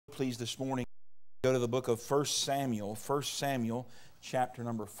please, this morning, go to the book of 1 Samuel chapter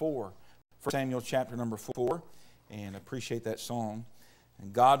number 4. 1 Samuel chapter number 4, and I appreciate that song.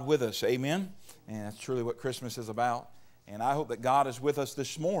 And God with us, amen? And that's truly what Christmas is about. And I hope that God is with us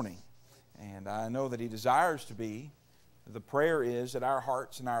this morning. And I know that He desires to be. The prayer is that our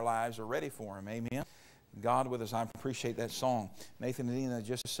hearts and our lives are ready for Him, amen? God with us, I appreciate that song. Nathan and Dina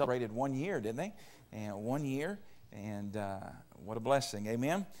just celebrated 1 year, didn't they? And 1 year, and what a blessing,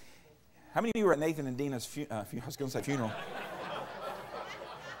 amen? How many of you were at Nathan and Dina's funeral?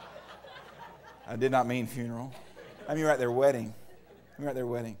 I did not mean funeral. How many of you were at their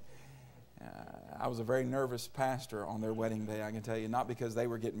wedding? I was a very nervous pastor on their wedding day, I can tell you. Not because they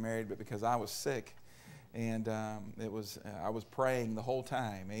were getting married, but because I was sick. And I was praying the whole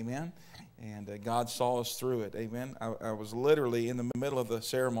time, amen? And God saw us through it, amen? I was literally in the middle of the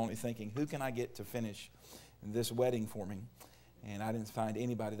ceremony thinking, who can I get to finish this wedding for me? And I didn't find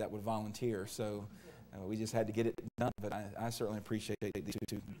anybody that would volunteer, so we just had to get it done. But I certainly appreciate these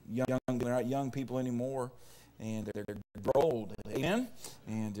two they're not young people anymore, and they're old, amen?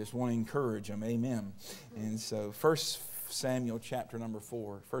 And just want to encourage them, amen? And so 1 Samuel chapter number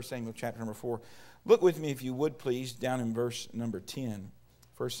 4. Look with me, if you would, please, down in verse number 10.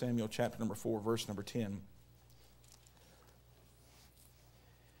 1 Samuel chapter number 4, verse number 10.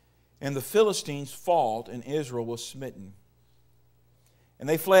 And the Philistines fought, and Israel was smitten. And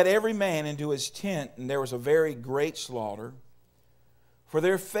they fled every man into his tent, and there was a very great slaughter. For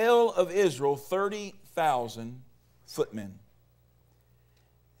there fell of Israel 30,000 footmen.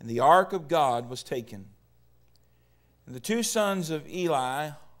 And the ark of God was taken. And the two sons of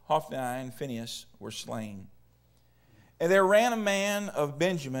Eli, Hophni and Phinehas, were slain. And there ran a man of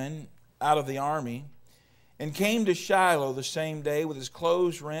Benjamin out of the army, and came to Shiloh the same day with his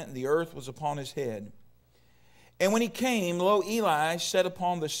clothes rent, and the earth was upon his head. And when he came, lo, Eli sat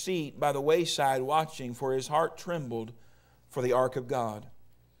upon the seat by the wayside watching, for his heart trembled for the ark of God.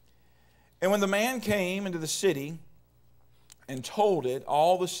 And when the man came into the city and told it,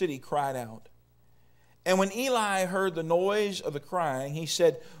 all the city cried out. And when Eli heard the noise of the crying, he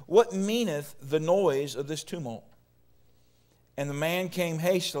said, What meaneth the noise of this tumult? And the man came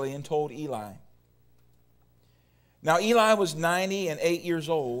hastily and told Eli. Now Eli was 98 years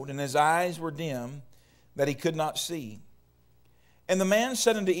old, and his eyes were dim, that he could not see. And the man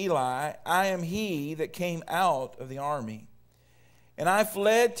said unto Eli, I am he that came out of the army. And I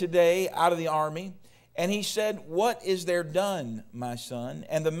fled today out of the army. And he said, What is there done, my son?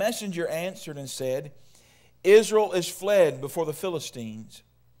 And the messenger answered and said, Israel is fled before the Philistines,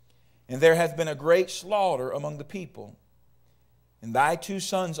 and there hath been a great slaughter among the people. And thy two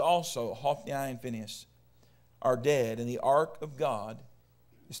sons also, Hophni and Phinehas, are dead, and the ark of God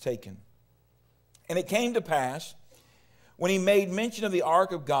is taken. And it came to pass, when he made mention of the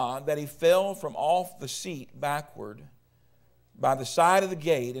ark of God, that he fell from off the seat backward by the side of the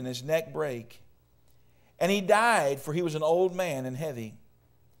gate, and his neck brake. And he died, for he was an old man and heavy.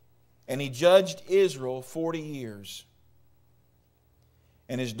 And he judged Israel 40 years.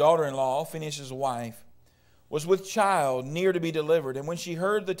 And his daughter-in-law, Phinehas' wife, was with child near to be delivered. And when she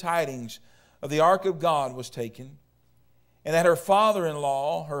heard the tidings of the ark of God was taken, and that her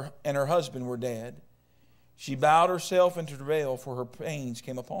father-in-law and her husband were dead, she bowed herself into travail, for her pains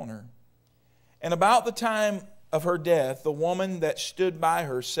came upon her. And about the time of her death, the woman that stood by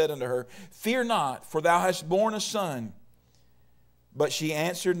her said unto her, Fear not, for thou hast borne a son. But she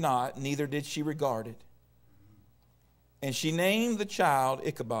answered not, neither did she regard it. And she named the child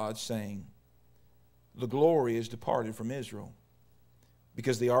Ichabod, saying, The glory is departed from Israel,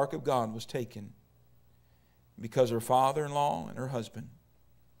 because the ark of God was taken, because her father-in-law and her husband.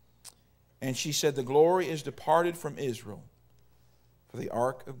 And she said, The glory is departed from Israel, for the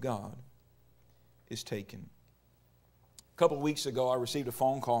ark of God is taken. A couple of weeks ago, I received a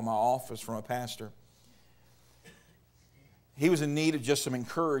phone call in my office from a pastor. He was in need of just some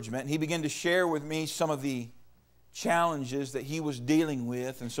encouragement. And he began to share with me some of the challenges that he was dealing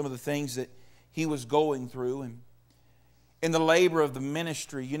with and some of the things that he was going through. And in the labor of the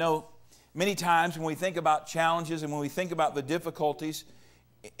ministry, you know, many times when we think about challenges and when we think about the difficulties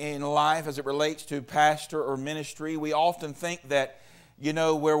in life as it relates to pastor or ministry, we often think that, you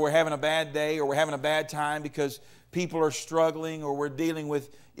know, where we're having a bad day or we're having a bad time because people are struggling or we're dealing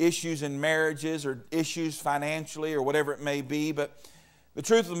with issues in marriages or issues financially or whatever it may be. But the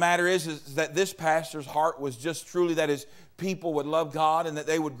truth of the matter is that this pastor's heart was just truly that his people would love God and that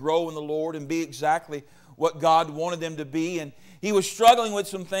they would grow in the Lord and be exactly what God wanted them to be. And he was struggling with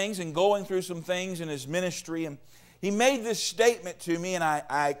some things and going through some things in his ministry. And he made this statement to me, and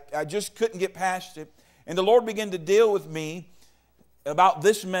I just couldn't get past it. And the Lord began to deal with me about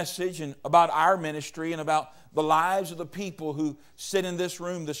this message and about our ministry and about the lives of the people who sit in this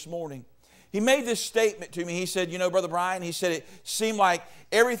room this morning. He made this statement to me. He said, you know, Brother Brian, he said it seemed like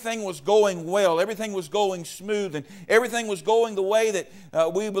everything was going well, everything was going smooth, and everything was going the way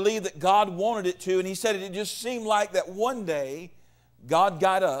that we believe that God wanted it to. And he said it just seemed like that one day God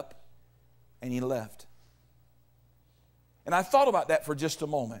got up and He left. And I thought about that for just a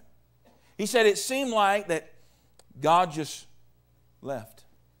moment. He said it seemed like that God just left.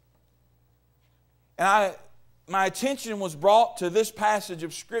 And my attention was brought to this passage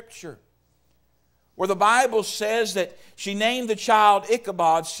of Scripture where the Bible says that she named the child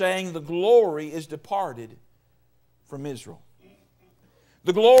Ichabod, saying, the glory is departed from Israel.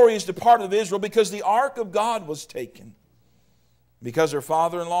 The glory is departed of Israel because the ark of God was taken. Because her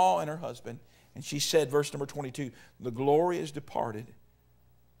father-in-law and her husband. And she said, verse number 22, the glory is departed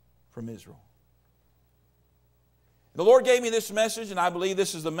from Israel. The Lord gave me this message, and I believe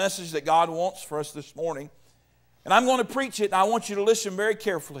this is the message that God wants for us this morning. And I'm going to preach it, and I want you to listen very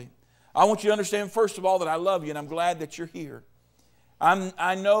carefully. I want you to understand, first of all, that I love you, and I'm glad that you're here.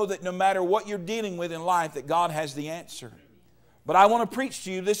 I know that no matter what you're dealing with in life, that God has the answer. But I want to preach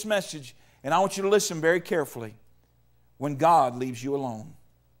to you this message, and I want you to listen very carefully. When God leaves you alone.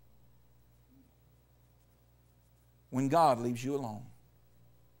 When God leaves you alone.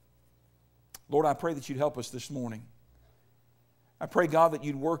 Lord, I pray that You'd help us this morning. I pray, God, that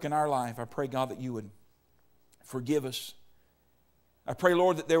You'd work in our life. I pray, God, that You would forgive us. I pray,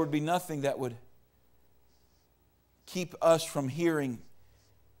 Lord, that there would be nothing that would keep us from hearing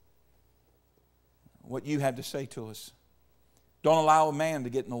what You have to say to us. Don't allow a man to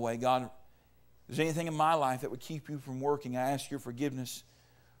get in the way. God, if there's anything in my life that would keep You from working, I ask Your forgiveness.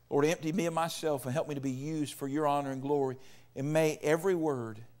 Lord, empty me of myself and help me to be used for Your honor and glory. And may every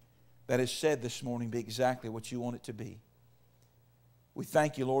word that is said this morning be exactly what You want it to be. We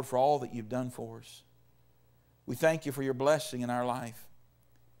thank You, Lord, for all that You've done for us. We thank You for Your blessing in our life.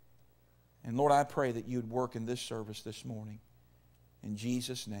 And Lord, I pray that You'd work in this service this morning. In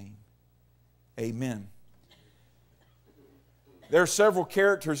Jesus' name, amen. There are several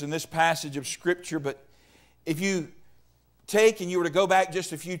characters in this passage of Scripture, but if you take and you were to go back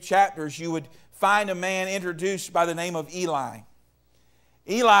just a few chapters, you would find a man introduced by the name of Eli.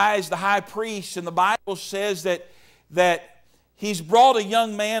 Eli is the high priest, and the Bible says that he's brought a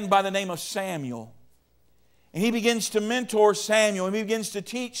young man by the name of Samuel. And he begins to mentor Samuel, and he begins to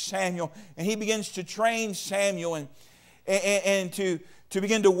teach Samuel, and he begins to train Samuel and to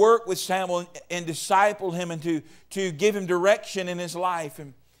begin to work with Samuel and disciple him and to give him direction in his life.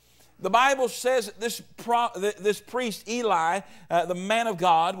 And the Bible says that this priest Eli, the man of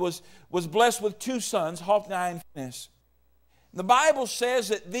God, was blessed with two sons, Hophni and Phinehas. The Bible says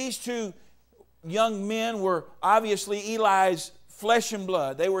that these two young men were obviously Eli's flesh and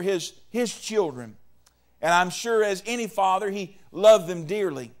blood. They were his children. And I'm sure as any father, he loved them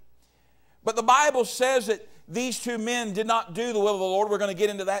dearly. But the Bible says that these two men did not do the will of the Lord. We're going to get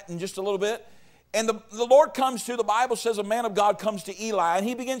into that in just a little bit. And the Lord comes to, the Bible says a man of God comes to Eli, and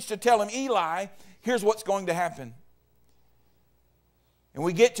he begins to tell him, Eli, here's what's going to happen. And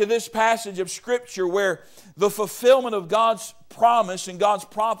we get to this passage of Scripture where the fulfillment of God's promise and God's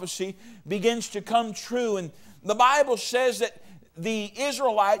prophecy begins to come true. And the Bible says that the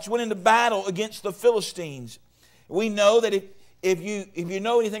Israelites went into battle against the Philistines. We know that if you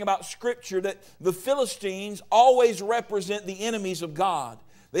know anything about Scripture, that the Philistines always represent the enemies of God.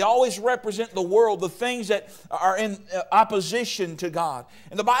 They always represent the world, the things that are in opposition to God.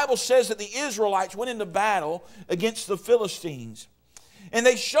 And the Bible says that the Israelites went into battle against the Philistines. And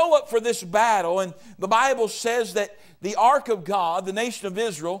they show up for this battle, and the Bible says that the Ark of God, the nation of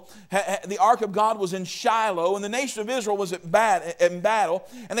Israel, the Ark of God was in Shiloh, and the nation of Israel was in battle.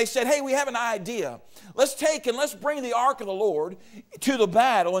 And they said, hey, we have an idea. Let's take and let's bring the Ark of the Lord to the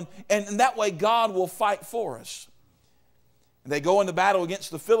battle, and that way God will fight for us. And they go into battle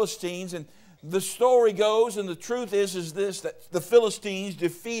against the Philistines, and the story goes, and the truth is this, that the Philistines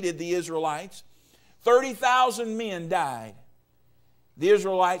defeated the Israelites. 30,000 men died. The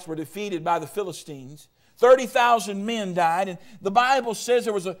Israelites were defeated by the Philistines. 30,000 men died, and the Bible says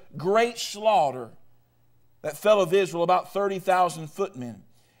there was a great slaughter that fell of Israel, about 30,000 footmen.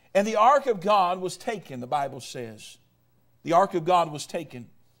 And the Ark of God was taken, the Bible says. The Ark of God was taken.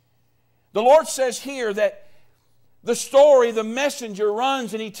 The Lord says here that the story, the messenger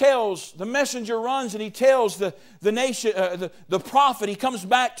runs and he tells the nation, the prophet, he comes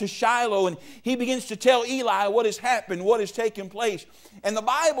back to Shiloh and he begins to tell Eli what has happened, what has taken place. And the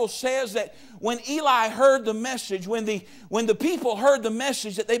Bible says that when Eli heard the message, when the people heard the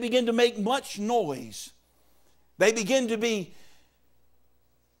message, that they began to make much noise. They begin to be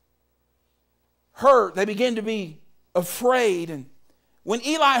hurt. They began to be afraid. And when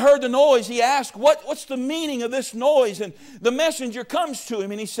Eli heard the noise, he asked, what's the meaning of this noise? And the messenger comes to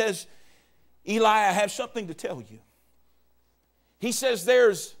him and he says, Eli, I have something to tell you. He says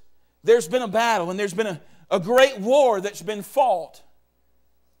there's been a battle and there's been a great war that's been fought.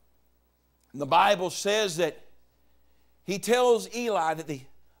 And the Bible says that he tells Eli that the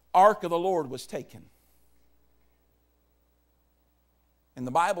ark of the Lord was taken. And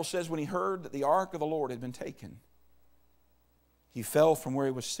the Bible says when he heard that the ark of the Lord had been taken, he fell from where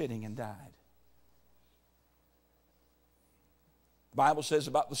he was sitting and died. The Bible says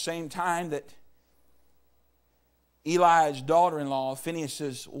about the same time that Eli's daughter-in-law,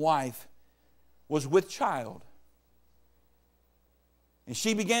 Phinehas' wife, was with child. And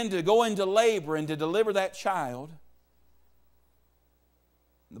she began to go into labor and to deliver that child.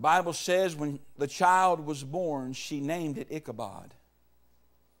 The Bible says when the child was born, she named it Ichabod,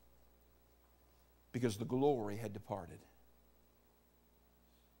 because the glory had departed.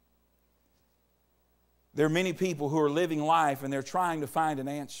 There are many people who are living life and they're trying to find an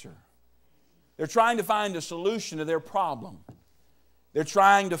answer. They're trying to find a solution to their problem. They're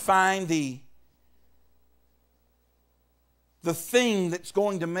trying to find the thing that's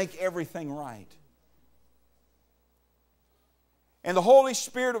going to make everything right. And the Holy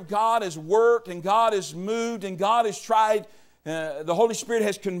Spirit of God has worked and God has moved and God has tried. The Holy Spirit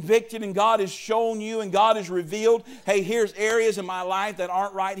has convicted and God has shown you and God has revealed, hey, here's areas in my life that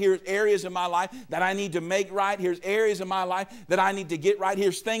aren't right. Here's areas in my life that I need to make right. Here's areas in my life that I need to get right.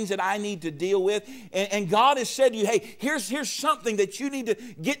 Here's things that I need to deal with. And God has said to you, hey, here's something that you need to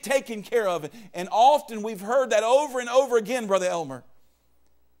get taken care of. And often we've heard that over and over again, Brother Elmer.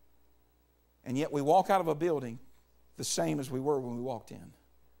 And yet we walk out of a building the same as we were when we walked in.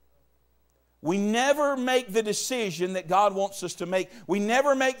 We never make the decision that God wants us to make. We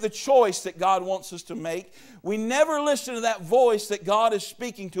never make the choice that God wants us to make. We never listen to that voice that God is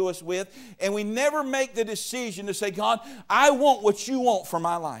speaking to us with. And we never make the decision to say, God, I want what you want for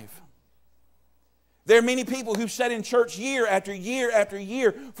my life. There are many people who've sat in church year after year after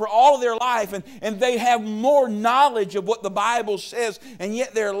year for all of their life, and they have more knowledge of what the Bible says, and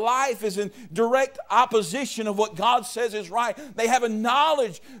yet their life is in direct opposition of what God says is right. They have a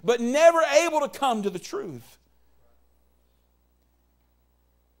knowledge, but never able to come to the truth.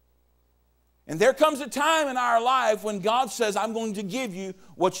 And there comes a time in our life when God says, I'm going to give you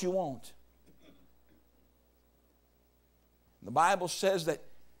what you want. The Bible says that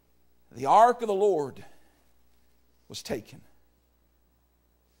the ark of the Lord was taken.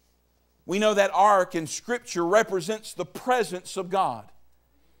 We know that ark in Scripture represents the presence of God.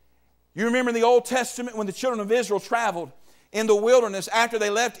 You remember in the Old Testament when the children of Israel traveled in the wilderness after they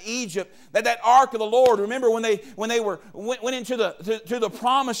left Egypt, that ark of the Lord, remember when they went into the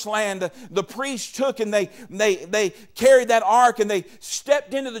promised land, the priests took and they carried that ark and they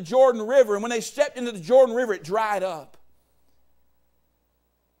stepped into the Jordan River, and when they stepped into the Jordan River, it dried up.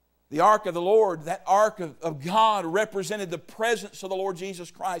 The ark of the Lord, that ark of God, represented the presence of the Lord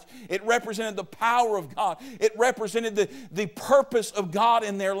Jesus Christ. It represented the power of God. It represented the purpose of God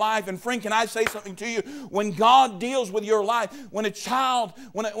in their life. And friend, can I say something to you? When God deals with your life, when a child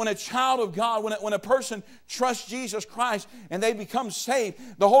of God, when a person trusts Jesus Christ and they become saved,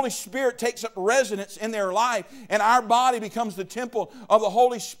 the Holy Spirit takes up residence in their life, and our body becomes the temple of the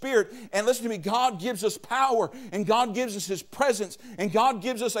Holy Spirit. And listen to me, God gives us power, and God gives us His presence, and God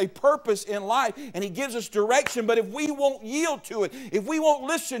gives us a purpose in life, and He gives us direction. But if we won't yield to it, if we won't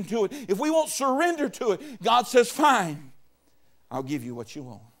listen to it, if we won't surrender to it, God says, fine, I'll give you what you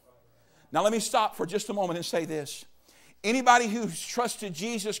want. Now let me stop for just a moment and say this. Anybody who's trusted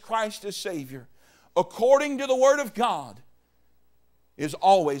Jesus Christ as Savior, according to the Word of God, is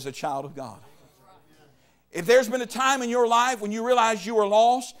always a child of God. If there's been a time in your life when you realized you were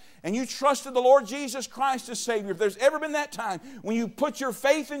lost and you trusted the Lord Jesus Christ as Savior, if there's ever been that time when you put your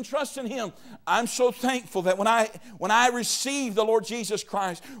faith and trust in Him, I'm so thankful that when I received the Lord Jesus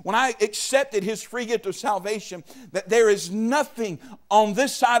Christ, when I accepted His free gift of salvation, that there is nothing on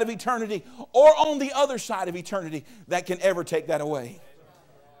this side of eternity or on the other side of eternity that can ever take that away.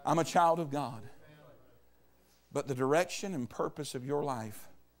 I'm a child of God. But the direction and purpose of your life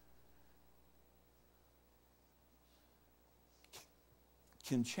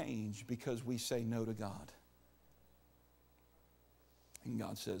can change because we say no to God. And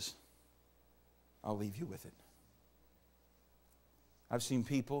God says, I'll leave you with it. I've seen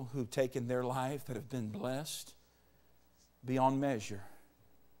people who've taken their life that have been blessed beyond measure.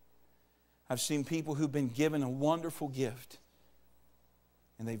 I've seen people who've been given a wonderful gift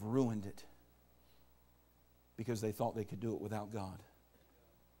and they've ruined it because they thought they could do it without God.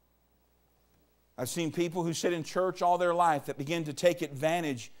 I've seen people who sit in church all their life that begin to take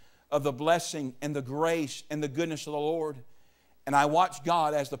advantage of the blessing and the grace and the goodness of the Lord. And I watch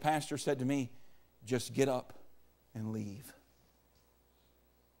God, as the pastor said to me, just get up and leave.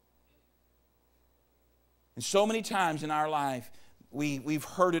 And so many times in our life, we've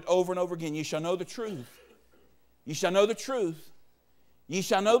heard it over and over again. You shall know the truth. You shall know the truth. You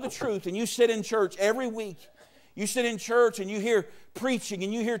shall know the truth. And you sit in church every week. You sit in church and you hear preaching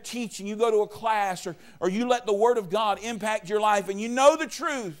and you hear teaching. You go to a class or you let the Word of God impact your life and you know the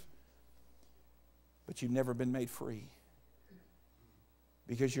truth. But you've never been made free.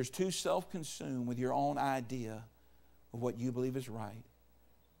 Because you're too self-consumed with your own idea of what you believe is right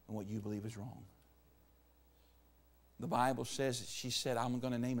and what you believe is wrong. The Bible says, she said, I'm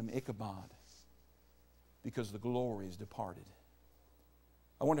going to name him Ichabod because the glory is departed.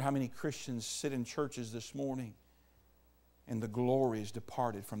 I wonder how many Christians sit in churches this morning and the glory is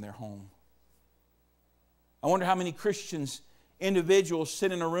departed from their home. I wonder how many Christians, individuals,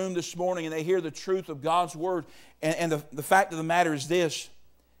 sit in a room this morning and they hear the truth of God's Word, and the fact of the matter is this,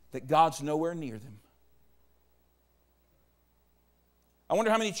 that God's nowhere near them. I wonder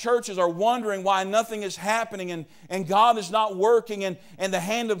how many churches are wondering why nothing is happening and God is not working and the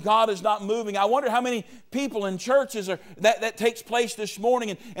hand of God is not moving. I wonder how many people in churches that takes place this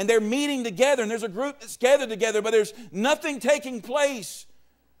morning and they're meeting together and there's a group that's gathered together, but there's nothing taking place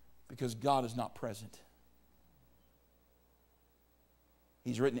because God is not present.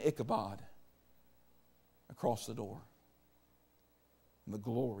 He's written Ichabod across the door. And the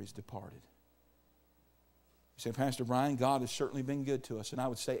glory's departed. You say, Pastor Brian, God has certainly been good to us. And I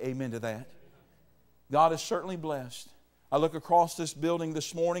would say amen to that. God is certainly blessed. I look across this building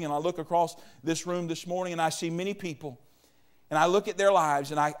this morning and I look across this room this morning and I see many people. And I look at their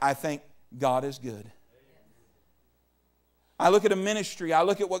lives and I think God is good. I look at a ministry. I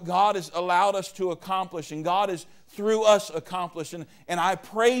look at what God has allowed us to accomplish and God has through us accomplished. And I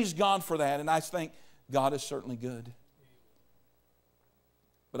praise God for that. And I think God is certainly good.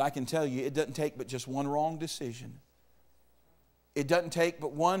 But I can tell you, it doesn't take but just one wrong decision. It doesn't take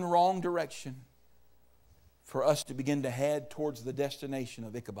but one wrong direction for us to begin to head towards the destination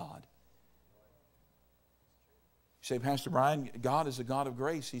of Ichabod. You say, Pastor Brian, God is a God of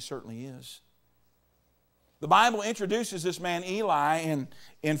grace. He certainly is. The Bible introduces this man Eli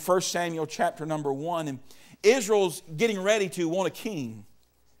in 1 Samuel chapter number 1. And Israel's getting ready to want a king.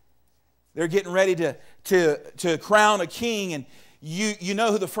 They're getting ready to crown a king. And you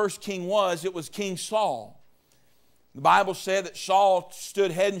know who the first king was. It was King Saul. The Bible said that Saul stood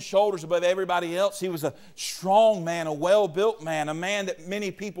head and shoulders above everybody else. He was a strong man, a well-built man, a man that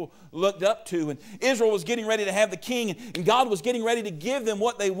many people looked up to. And Israel was getting ready to have the king, and God was getting ready to give them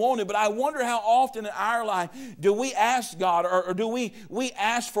what they wanted. But I wonder how often in our life do we ask God, or do we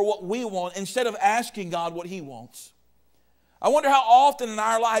ask for what we want instead of asking God what He wants? I wonder how often in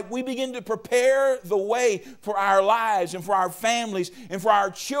our life we begin to prepare the way for our lives and for our families and for our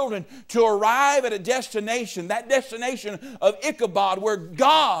children to arrive at a destination, that destination of Ichabod, where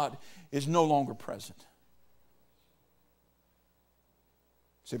God is no longer present.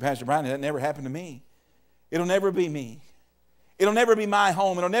 Say, Pastor Brian, that never happened to me. It'll never be me. It'll never be my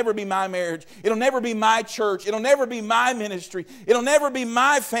home. It'll never be my marriage. It'll never be my church. It'll never be my ministry. It'll never be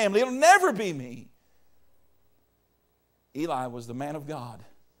my family. It'll never be me. Eli was the man of God.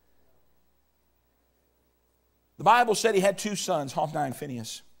 The Bible said he had two sons, Hophni and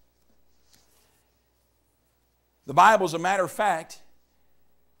Phinehas. The Bible, as a matter of fact,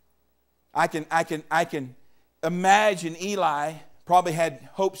 I can imagine Eli probably had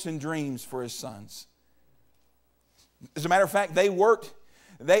hopes and dreams for his sons. As a matter of fact, they worked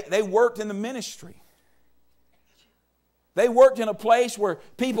in the ministry. They worked in a place where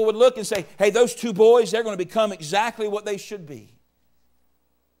people would look and say, hey, those two boys, they're going to become exactly what they should be.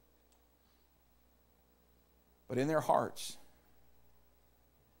 But in their hearts,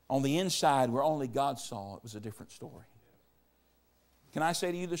 on the inside where only God saw, it was a different story. Can I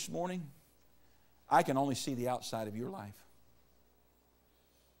say to you this morning, I can only see the outside of your life.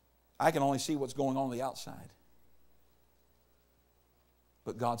 I can only see what's going on the outside.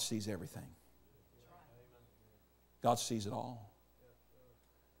 But God sees everything. God sees it all.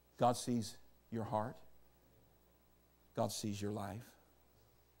 God sees your heart. God sees your life.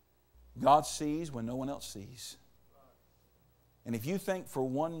 God sees when no one else sees. And if you think for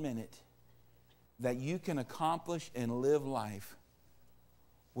 1 minute that you can accomplish and live life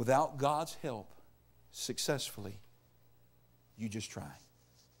without God's help successfully, you just try.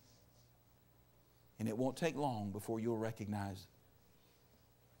 And it won't take long before you'll recognize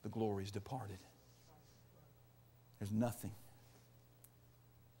the glory's departed. There's nothing.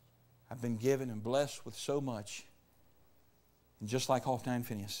 I've been given and blessed with so much. And just like Hophni and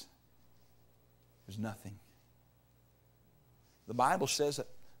Phinehas, there's nothing. The Bible says that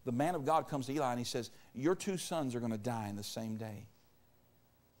the man of God comes to Eli and he says, your 2 sons are going to die in the same day.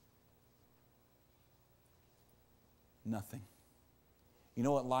 Nothing. You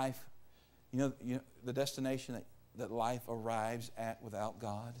know what life, you know the destination that life arrives at without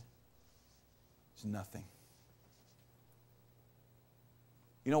God is nothing.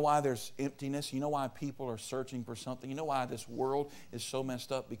 You know why there's emptiness? You know why people are searching for something? You know why this world is so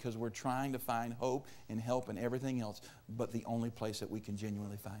messed up? Because we're trying to find hope and help and everything else, but the only place that we can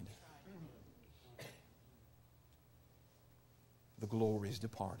genuinely find it. The glory is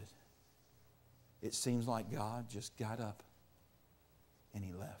departed. It seems like God just got up and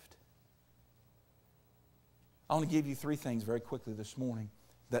He left. I want to give you 3 things very quickly this morning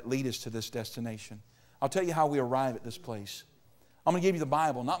that lead us to this destination. I'll tell you how we arrive at this place. I'm going to give you the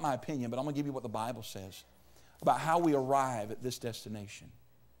Bible, not my opinion, but I'm going to give you what the Bible says about how we arrive at this destination.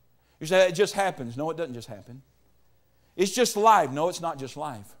 You say, it just happens. No, it doesn't just happen. It's just life. No, it's not just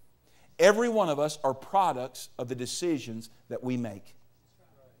life. Every one of us are products of the decisions that we make.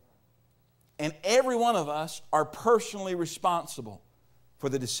 And every one of us are personally responsible for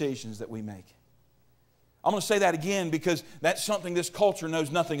the decisions that we make. I'm going to say that again because that's something this culture knows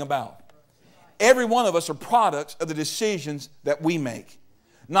nothing about. Every one of us are products of the decisions that we make.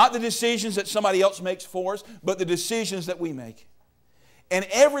 Not the decisions that somebody else makes for us, but the decisions that we make. And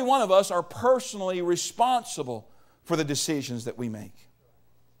every one of us are personally responsible for the decisions that we make.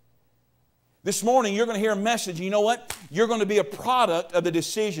 This morning you're going to hear a message. You know what? You're going to be a product of the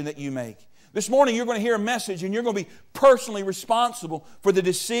decision that you make. This morning you're going to hear a message and you're going to be personally responsible for the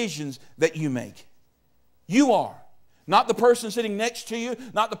decisions that you make. You are. Not the person sitting next to you,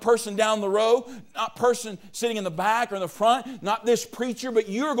 not the person down the row, not the person sitting in the back or in the front, not this preacher, but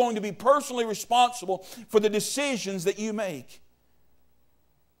you're going to be personally responsible for the decisions that you make.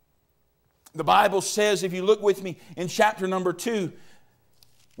 The Bible says, if you look with me in chapter number 2,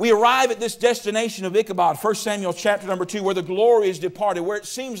 we arrive at this destination of Ichabod, 1 Samuel chapter number 2, where the glory is departed, where it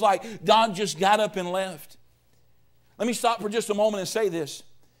seems like God just got up and left. Let me stop for just a moment and say this.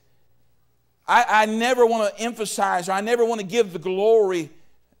 I never want to emphasize, or I never want to give the glory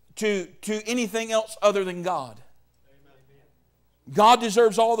to anything else other than God. Amen. God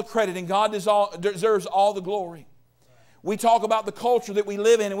deserves all the credit and God deserves all the glory. We talk about the culture that we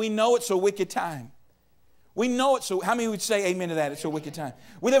live in and we know it's a wicked time. We know it's so. How many would say amen to that? It's a wicked time.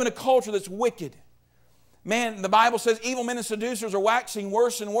 We live in a culture that's wicked. Man, the Bible says evil men and seducers are waxing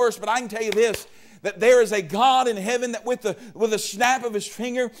worse and worse, but I can tell you this, that there is a God in heaven that with a snap of His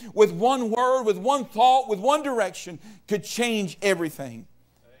finger, with one word, with one thought, with one direction, could change everything.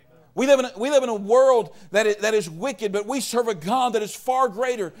 We live in a world that is wicked, but we serve a God that is far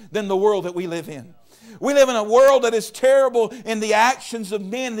greater than the world that we live in. We live in a world that is terrible in the actions of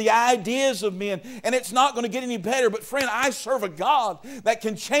men, the ideas of men, and it's not going to get any better. But friend, I serve a God that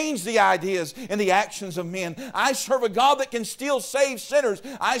can change the ideas and the actions of men. I serve a God that can still save sinners.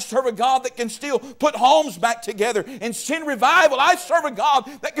 I serve a God that can still put homes back together and send revival. I serve a God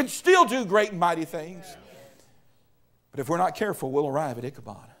that can still do great and mighty things. But if we're not careful, we'll arrive at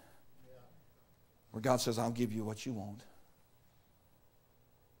Ichabod, where God says, I'll give you what you want.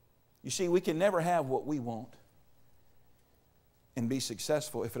 You see, we can never have what we want and be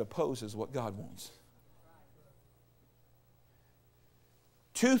successful if it opposes what God wants.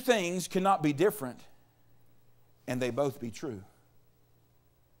 2 things cannot be different and they both be true.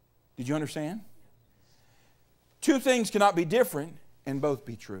 Did you understand? 2 things cannot be different and both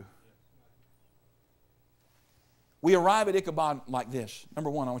be true. We arrive at Ichabod like this.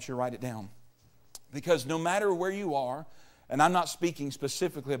 Number 1, I want you to write it down. Because no matter where you are, and I'm not speaking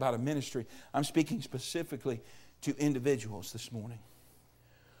specifically about a ministry, I'm speaking specifically to individuals this morning.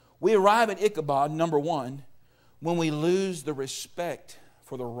 We arrive at Ichabod, number 1, when we lose the respect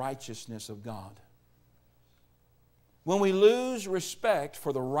for the righteousness of God. When we lose respect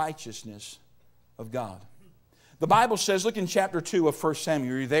for the righteousness of God. The Bible says, look in chapter 2 of 1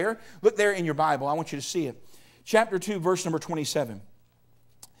 Samuel. Are you there? Look there in your Bible. I want you to see it. Chapter 2, verse number 27.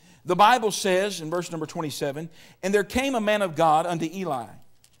 The Bible says in verse number 27, and there came a man of God unto Eli. And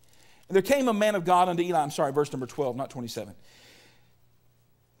there came a man of God unto Eli. I'm sorry, verse number 12, not 27.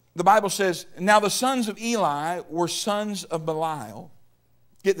 The Bible says, now the sons of Eli were sons of Belial.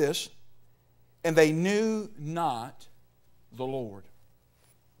 Get this. And they knew not the Lord.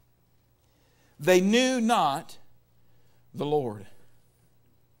 They knew not the Lord.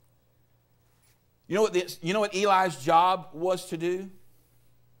 You know what Eli's job was to do?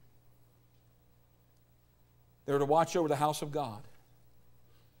 They were to watch over the house of God.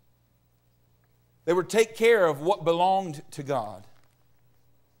 They were to take care of what belonged to God.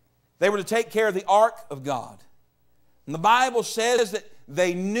 They were to take care of the ark of God. And the Bible says that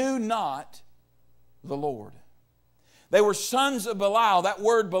they knew not the Lord. They were sons of Belial. That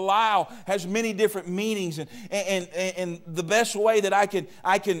word Belial has many different meanings. And the best way that I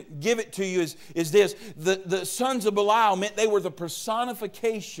can give it to you is this. The sons of Belial meant they were the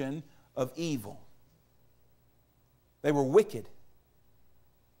personification of evil. They were wicked.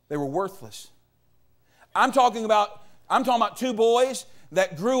 They were worthless. I'm talking about two boys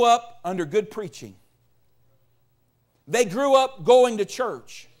that grew up under good preaching. They grew up going to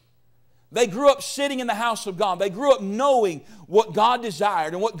church. They grew up sitting in the house of God. They grew up knowing what God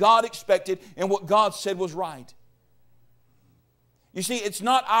desired and what God expected and what God said was right. You see, it's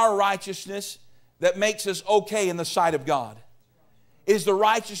not our righteousness that makes us okay in the sight of God. It is the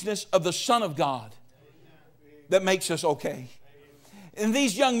righteousness of the Son of God that makes us okay. And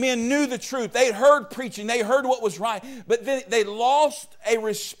these young men knew the truth. They heard preaching. They heard what was right. But then they lost a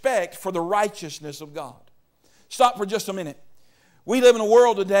respect for the righteousness of God. Stop for just a minute. We live in a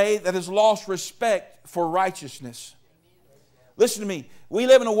world today that has lost respect for righteousness. Listen to me. We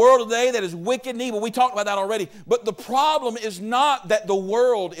live in a world today that is wicked and evil. We talked about that already. But the problem is not that the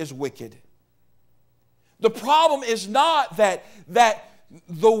world is wicked. The problem is not that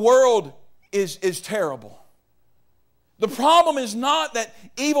the world is terrible. The problem is not that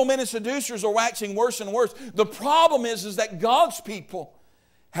evil men and seducers are waxing worse and worse. The problem is that God's people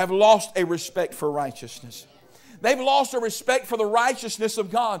have lost a respect for righteousness. They've lost a respect for the righteousness of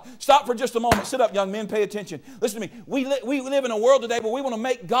God. Stop for just a moment. Sit up, young men. Pay attention. Listen to me. We live in a world today where we want to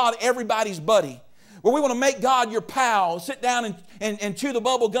make God everybody's buddy. Where we want to make God your pal. Sit down and chew the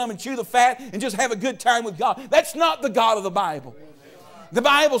bubble gum and chew the fat and just have a good time with God. That's not the God of the Bible. The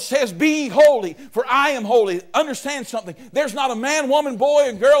Bible says, be ye holy, for I am holy. Understand something. There's not a man, woman, boy,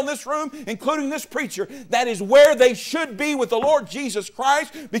 and girl in this room, including this preacher, that is where they should be with the Lord Jesus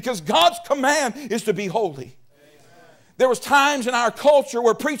Christ, because God's command is to be holy. There was times in our culture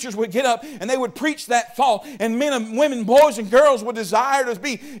where preachers would get up and they would preach that thought, and men and women, boys and girls would desire to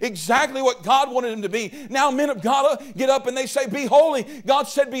be exactly what God wanted them to be. Now men of God get up and they say, be holy. God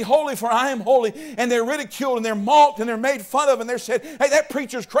said, be holy, for I am holy. And they're ridiculed and they're mocked and they're made fun of, and they're said, hey, that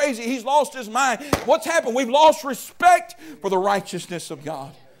preacher's crazy. He's lost his mind. What's happened? We've lost respect for the righteousness of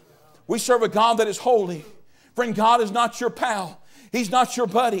God. We serve a God that is holy. Friend, God is not your pal. He's not your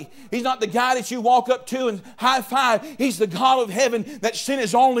buddy. He's not the guy that you walk up to and high five. He's the God of heaven that sent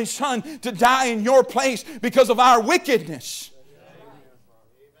His only Son to die in your place because of our wickedness.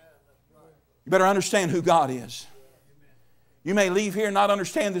 You better understand who God is. You may leave here and not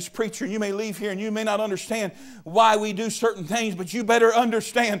understand this preacher. You may leave here and you may not understand why we do certain things, but you better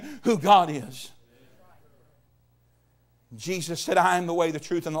understand who God is. Jesus said, I am the way, the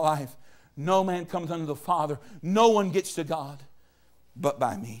truth, and the life. No man comes unto the Father. No one gets to God but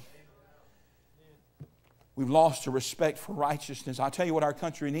by me. We've lost a respect for righteousness. I'll tell you what our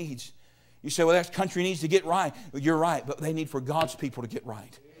country needs. You say, well, that country needs to get right. Well, you're right, but they need for God's people to get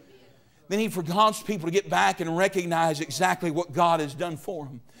right. They need for God's people to get back and recognize exactly what God has done for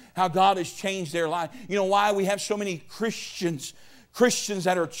them. How God has changed their life. You know why we have so many Christians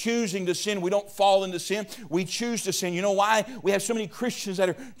that are choosing to sin? We don't fall into sin. We choose to sin. You know why? We have so many Christians that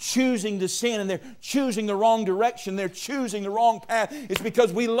are choosing to sin, and they're choosing the wrong direction. They're choosing the wrong path. It's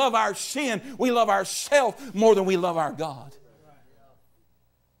because we love our sin. We love ourselves more than we love our God.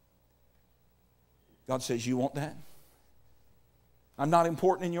 God says, you want that? I'm not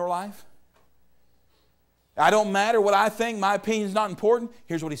important in your life? I don't matter what I think. My opinion is not important.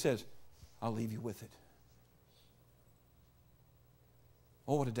 Here's what He says. I'll leave you with it.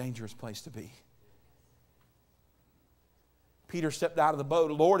 Oh, what a dangerous place to be. Peter stepped out of the boat.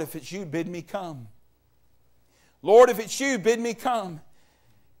 Lord, if it's you, bid me come. Lord, if it's you, bid me come.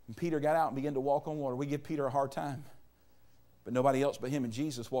 And Peter got out and began to walk on water. We give Peter a hard time. But nobody else but him and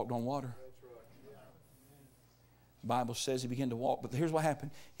Jesus walked on water. The Bible says he began to walk. But here's what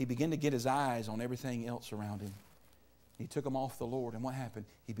happened. He began to get his eyes on everything else around him. He took them off the Lord. And what happened?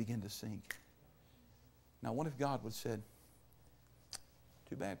 He began to sink. Now, what if God would have said,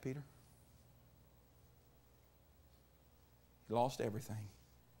 too bad, Peter. You lost everything.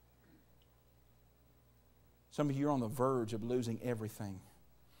 Some of you are on the verge of losing everything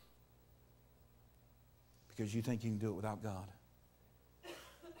because you think you can do it without God.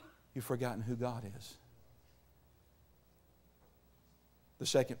 You've forgotten who God is.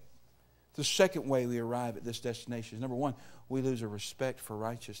 The second way we arrive at this destination is, number one, we lose a respect for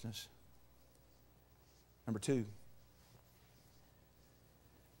righteousness. Number two,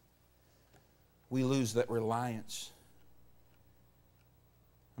 we lose that reliance.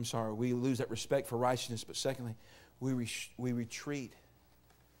 we lose that respect for righteousness, but secondly, we retreat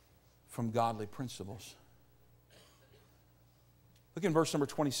from godly principles. Look in verse number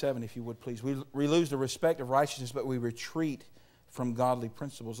 27, if you would, please. We lose the respect of righteousness, but we retreat from godly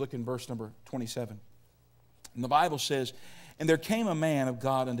principles. Look in verse number 27. And the Bible says, "And there came a man of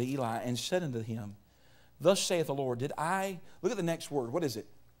God unto Eli, and said unto him, Thus saith the Lord, did I..." Look at the next word. What is it?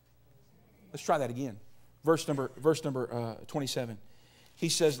 Let's try that again. Verse number 27. He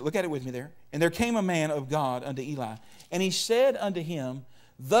says, look at it with me there. "And there came a man of God unto Eli, and he said unto him,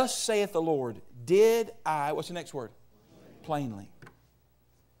 Thus saith the Lord, did I..." What's the next word? Plainly.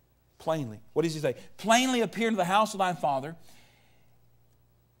 Plainly. What does he say? "Plainly appear to the house of thy father,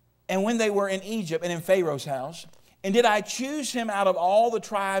 and when they were in Egypt and in Pharaoh's house, and did I choose him out of all the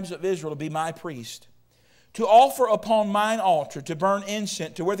tribes of Israel to be my priest, to offer upon mine altar, to burn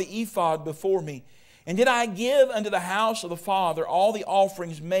incense, to wear the ephod before me. And did I give unto the house of the Father all the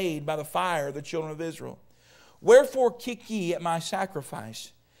offerings made by the fire of the children of Israel? Wherefore kick ye at my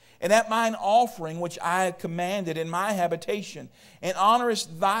sacrifice, and at mine offering which I have commanded in my habitation, and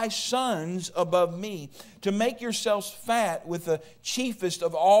honorest thy sons above me, to make yourselves fat with the chiefest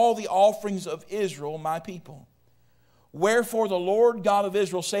of all the offerings of Israel, my people? Wherefore the Lord God of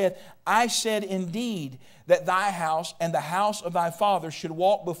Israel saith, I said indeed that thy house and the house of thy father should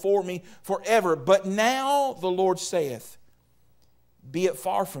walk before me forever. But now the Lord saith, Be it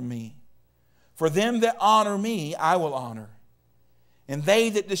far from me. For them that honor me I will honor, and they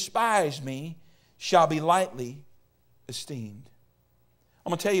that despise me shall be lightly esteemed." I'm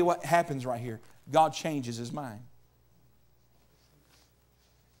going to tell you what happens right here. God changes His mind.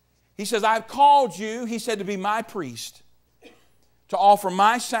 He says, "I've called you," He said, "to be my priest, to offer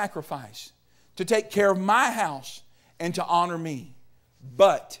my sacrifice, to take care of my house, and to honor me.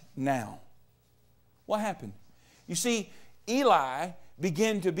 But now," what happened? You see, Eli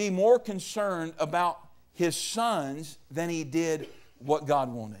began to be more concerned about his sons than he did what God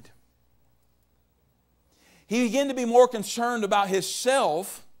wanted. He began to be more concerned about his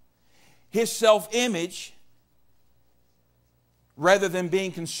self-image, rather than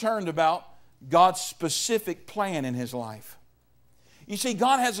being concerned about God's specific plan in his life. You see,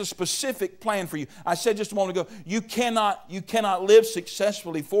 God has a specific plan for you. I said just a moment ago, you cannot live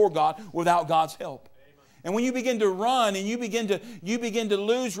successfully for God without God's help. And when you begin to run and you begin to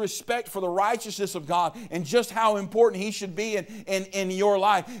lose respect for the righteousness of God and just how important He should be in your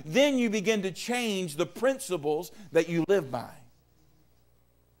life, then you begin to change the principles that you live by.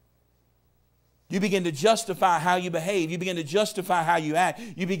 You begin to justify how you behave. You begin to justify how you act.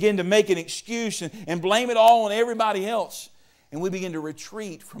 You begin to make an excuse and blame it all on everybody else. And we begin to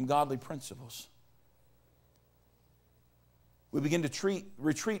retreat from godly principles. We begin to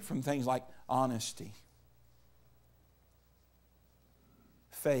retreat from things like honesty,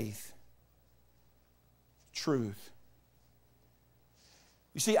 faith, truth.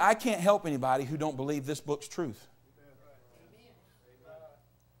 You see, I can't help anybody who don't believe this book's truth.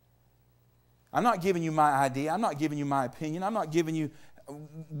 I'm not giving you my idea. I'm not giving you my opinion. I'm not giving you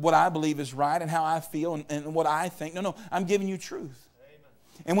what I believe is right and how I feel and what I think. No, I'm giving you truth. Amen.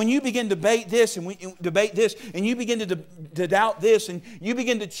 And when you begin to debate this and you begin to doubt this, and you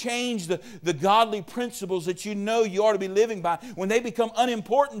begin to change the godly principles that you know you ought to be living by, when they become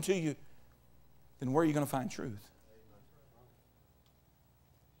unimportant to you, then where are you going to find truth?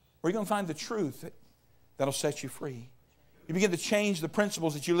 Where are you going to find the truth that'll set you free? You begin to change the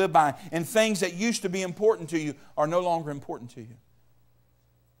principles that you live by, and things that used to be important to you are no longer important to you.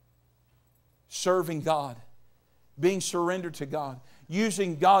 Serving God, being surrendered to God,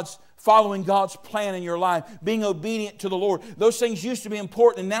 following God's plan in your life, being obedient to the Lord. Those things used to be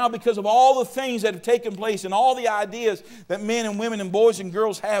important, and now because of all the things that have taken place and all the ideas that men and women and boys and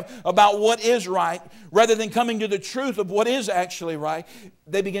girls have about what is right, rather than coming to the truth of what is actually right,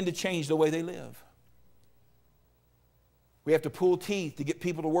 they begin to change the way they live. We have to pull teeth to get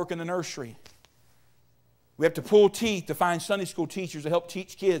people to work in the nursery. We have to pull teeth to find Sunday school teachers to help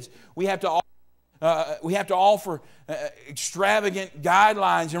teach kids. We have to offer extravagant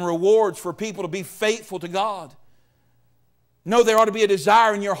guidelines and rewards for people to be faithful to God. No, there ought to be a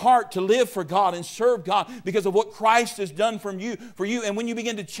desire in your heart to live for God and serve God because of what Christ has done for you. And when you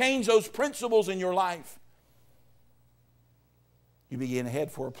begin to change those principles in your life, you begin to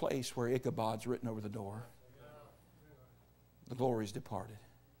head for a place where Ichabod's written over the door. The glory's departed.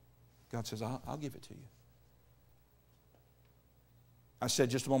 God says, I'll give it to you. I said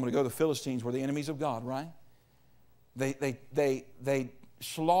just a moment ago, the Philistines were the enemies of God, right? They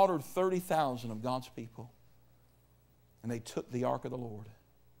slaughtered 30,000 of God's people. And they took the ark of the Lord.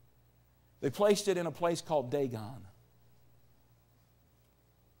 They placed it in a place called Dagon.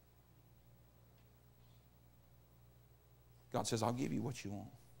 God says, I'll give you what you want.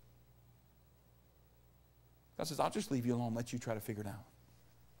 God says, I'll just leave you alone, let you try to figure it out.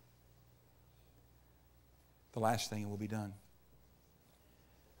 The last thing, and we'll be done.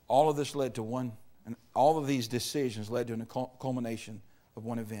 All of this led to one, and all of these decisions led to a culmination of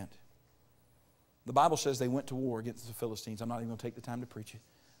one event. The Bible says they went to war against the Philistines. I'm not even going to take the time to preach it,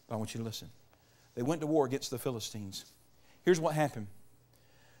 but I want you to listen. They went to war against the Philistines. Here's what happened.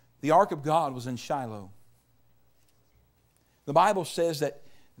 The ark of God was in Shiloh. The Bible says that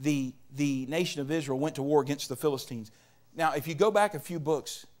the nation of Israel went to war against the Philistines. Now, if you go back a few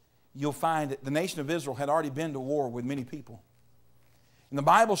books, you'll find that the nation of Israel had already been to war with many people. And the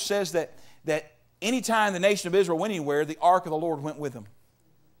Bible says that anytime the nation of Israel went anywhere, the ark of the Lord went with them.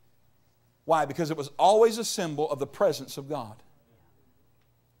 Why? Because it was always a symbol of the presence of God.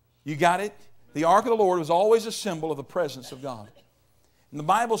 You got it? The ark of the Lord was always a symbol of the presence of God. And the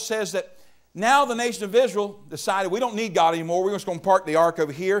Bible says that now the nation of Israel decided we don't need God anymore. We're just going to park the ark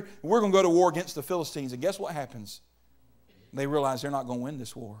over here. And we're going to go to war against the Philistines. And guess what happens? They realize they're not going to win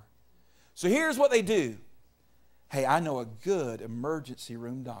this war. So here's what they do. Hey, I know a good emergency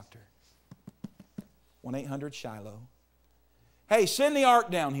room doctor. 1-800-SHILOH. Hey, send the ark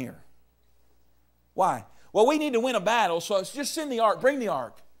down here. Why? Well, we need to win a battle, so it's just send the ark. Bring the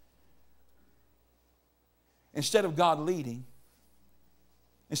ark. Instead of God leading,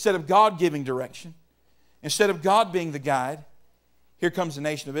 instead of God giving direction, instead of God being the guide, here comes the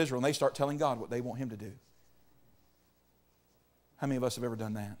nation of Israel, and they start telling God what they want Him to do. How many of us have ever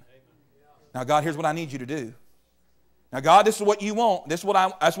done that? Now, God, here's what I need you to do. Now, God, this is what you want. That's what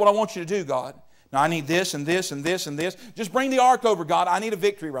I want you to do, God. Now, I need this and this and this and this. Just bring the ark over, God. I need a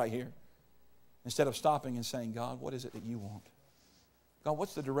victory right here. Instead of stopping and saying, God, what is it that you want? God,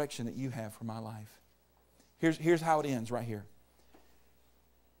 what's the direction that you have for my life? Here's how it ends right here.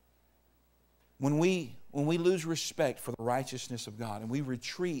 When we lose respect for the righteousness of God and we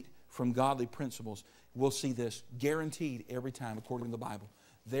retreat from godly principles, we'll see this guaranteed every time, according to the Bible.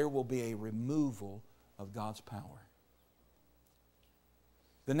 There will be a removal of God's power.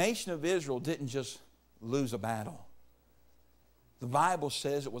 The nation of Israel didn't just lose a battle. The Bible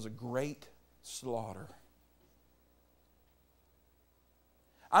says it was a great slaughter.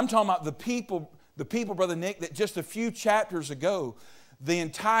 I'm talking about the people, Brother Nick, that just a few chapters ago, the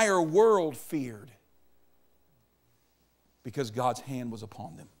entire world feared because God's hand was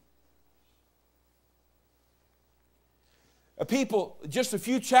upon them. A people just a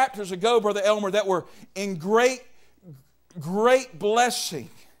few chapters ago, Brother Elmer, that were in great blessing.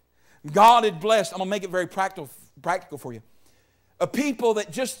 God had blessed. I'm going to make it very practical for you. A people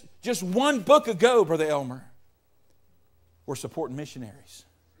that just one book ago, Brother Elmer, were supporting missionaries.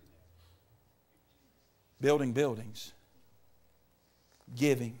 Building buildings.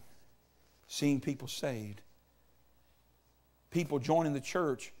 Giving. Seeing people saved. People joining the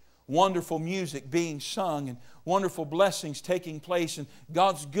church. Wonderful music being sung and wonderful blessings taking place, and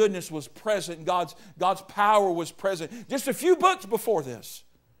God's goodness was present, and God's power was present. Just a few books before this.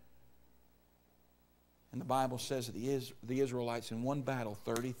 And the Bible says that the Israelites in one battle,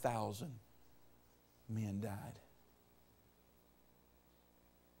 30,000 men died.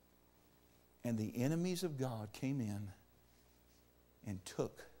 And the enemies of God came in and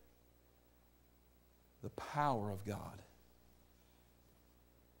took the power of God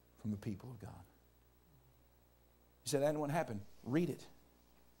from the people of God. You said, that didn't what happened. Read it.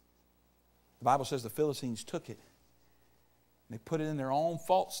 The Bible says the Philistines took it and they put it in their own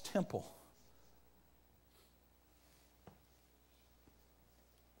false temple.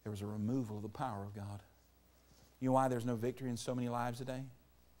 There was a removal of the power of God. You know why there's no victory in so many lives today?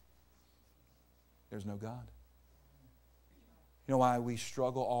 There's no God. You know why we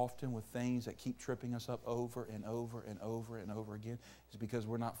struggle often with things that keep tripping us up over and over and over and over again? It's because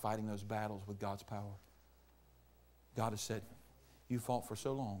we're not fighting those battles with God's power. God has said, you fought for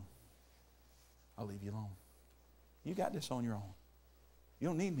so long, I'll leave you alone. You got this on your own. You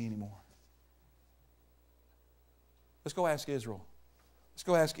don't need me anymore. Let's go ask Israel. Let's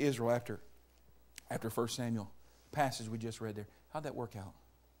go ask Israel after 1 Samuel, the passage we just read there. How'd that work out?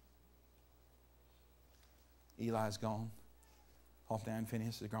 Eli's gone. Hophni and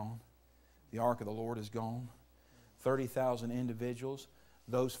Phinehas is gone. The ark of the Lord is gone. 30,000 individuals.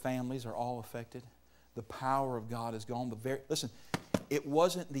 Those families are all affected. The power of God is gone. Listen, it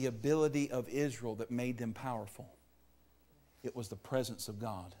wasn't the ability of Israel that made them powerful. It was the presence of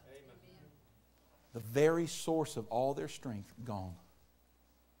God. Amen. The very source of all their strength gone.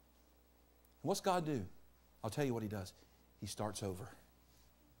 What's God do? I'll tell you what He does. He starts over.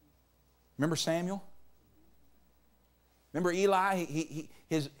 Remember Samuel? Remember Eli? He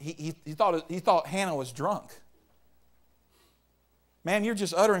thought Hannah was drunk. Man, you're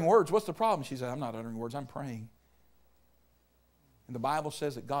just uttering words. What's the problem? She said, I'm not uttering words. I'm praying. And the Bible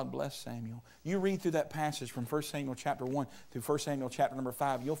says that God blessed Samuel. You read through that passage from 1 Samuel chapter 1 through 1 Samuel chapter number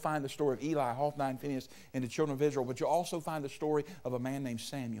 5. You'll find the story of Eli, Hophni, and Phinehas, and the children of Israel. But you'll also find the story of a man named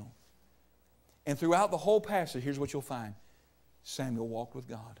Samuel. And throughout the whole passage, here's what you'll find. Samuel walked with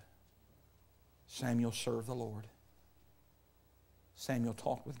God. Samuel served the Lord. Samuel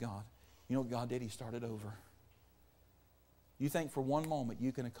talked with God. You know what God did? He started over. You think for one moment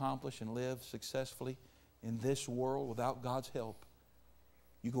you can accomplish and live successfully in this world without God's help,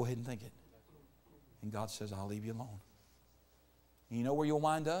 you go ahead and think it. And God says, I'll leave you alone. And you know where you'll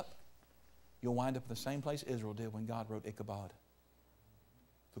wind up? You'll wind up in the same place Israel did when God wrote Ichabod.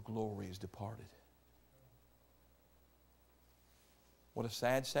 The glory is departed. What a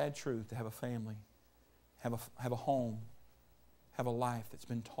sad, sad truth to have a family, have a home, have a life that's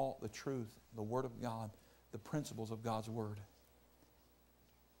been taught the truth, the Word of God, the principles of God's Word.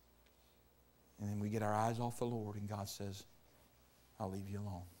 And then we get our eyes off the Lord and God says, I'll leave you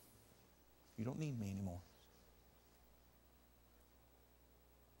alone. You don't need me anymore.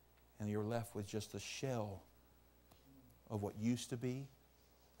 And you're left with just a shell of what used to be,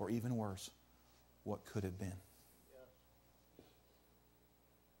 or even worse, what could have been.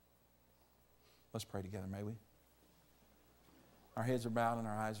 Let's pray together, may we? Our heads are bowed and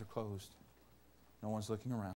our eyes are closed. No one's looking around.